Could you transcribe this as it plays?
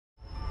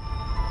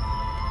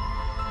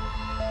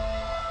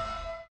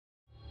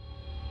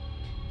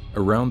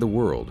Around the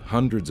world,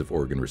 hundreds of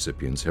organ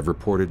recipients have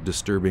reported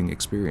disturbing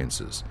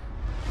experiences.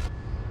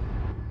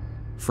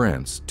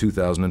 France,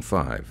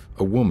 2005,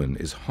 a woman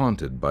is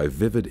haunted by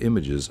vivid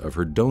images of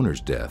her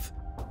donor's death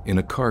in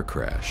a car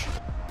crash.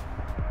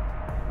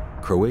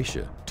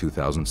 Croatia,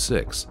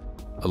 2006,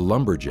 a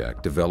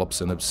lumberjack develops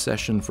an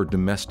obsession for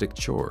domestic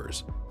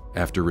chores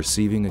after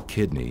receiving a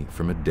kidney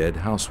from a dead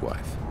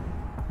housewife.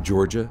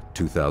 Georgia,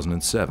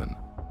 2007,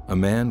 a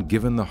man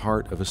given the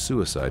heart of a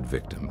suicide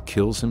victim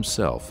kills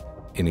himself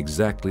in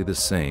exactly the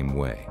same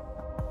way.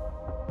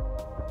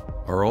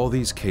 Are all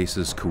these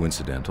cases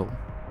coincidental?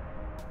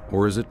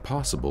 Or is it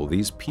possible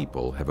these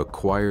people have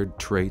acquired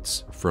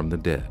traits from the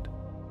dead?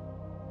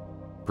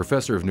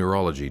 Professor of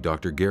Neurology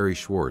Dr. Gary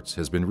Schwartz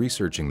has been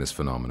researching this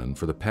phenomenon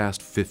for the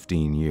past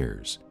 15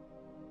 years.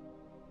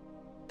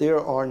 There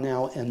are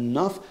now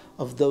enough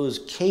of those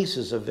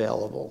cases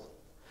available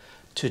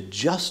to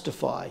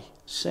justify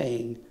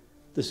saying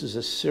this is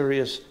a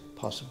serious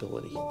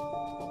possibility.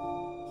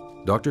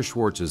 Dr.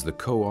 Schwartz is the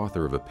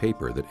co-author of a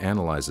paper that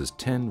analyzes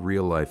 10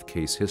 real-life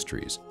case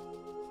histories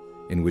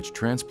in which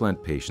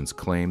transplant patients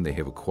claim they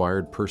have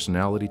acquired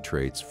personality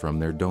traits from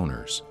their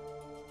donors.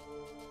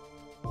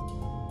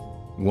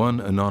 One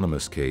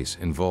anonymous case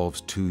involves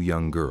two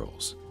young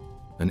girls,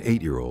 an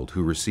 8-year-old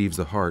who receives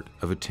the heart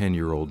of a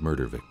 10-year-old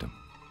murder victim.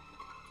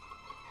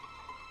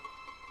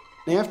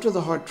 After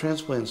the heart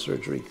transplant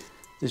surgery,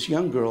 this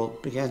young girl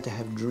began to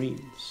have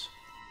dreams.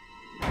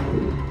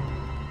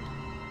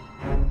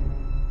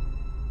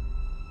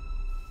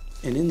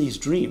 And in these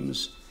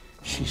dreams,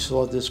 she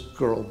saw this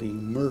girl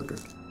being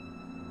murdered.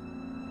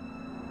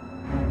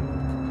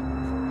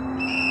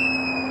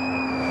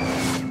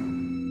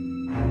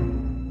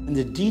 And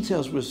the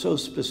details were so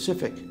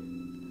specific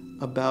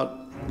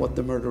about what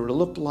the murderer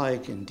looked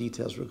like and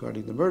details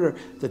regarding the murder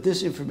that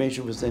this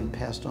information was then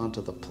passed on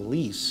to the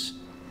police.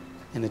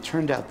 And it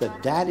turned out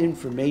that that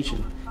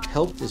information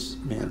helped this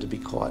man to be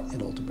caught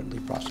and ultimately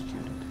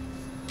prosecuted.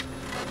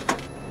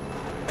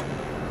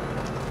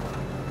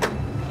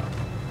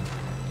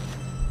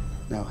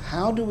 Now,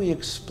 how do we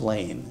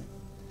explain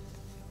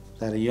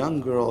that a young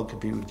girl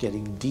could be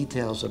getting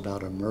details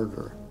about a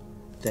murder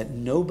that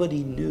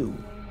nobody knew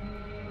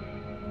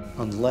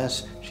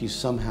unless she's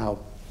somehow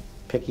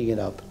picking it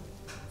up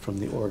from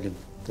the organ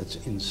that's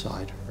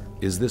inside her?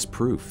 Is this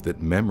proof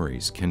that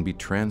memories can be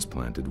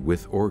transplanted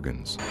with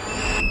organs?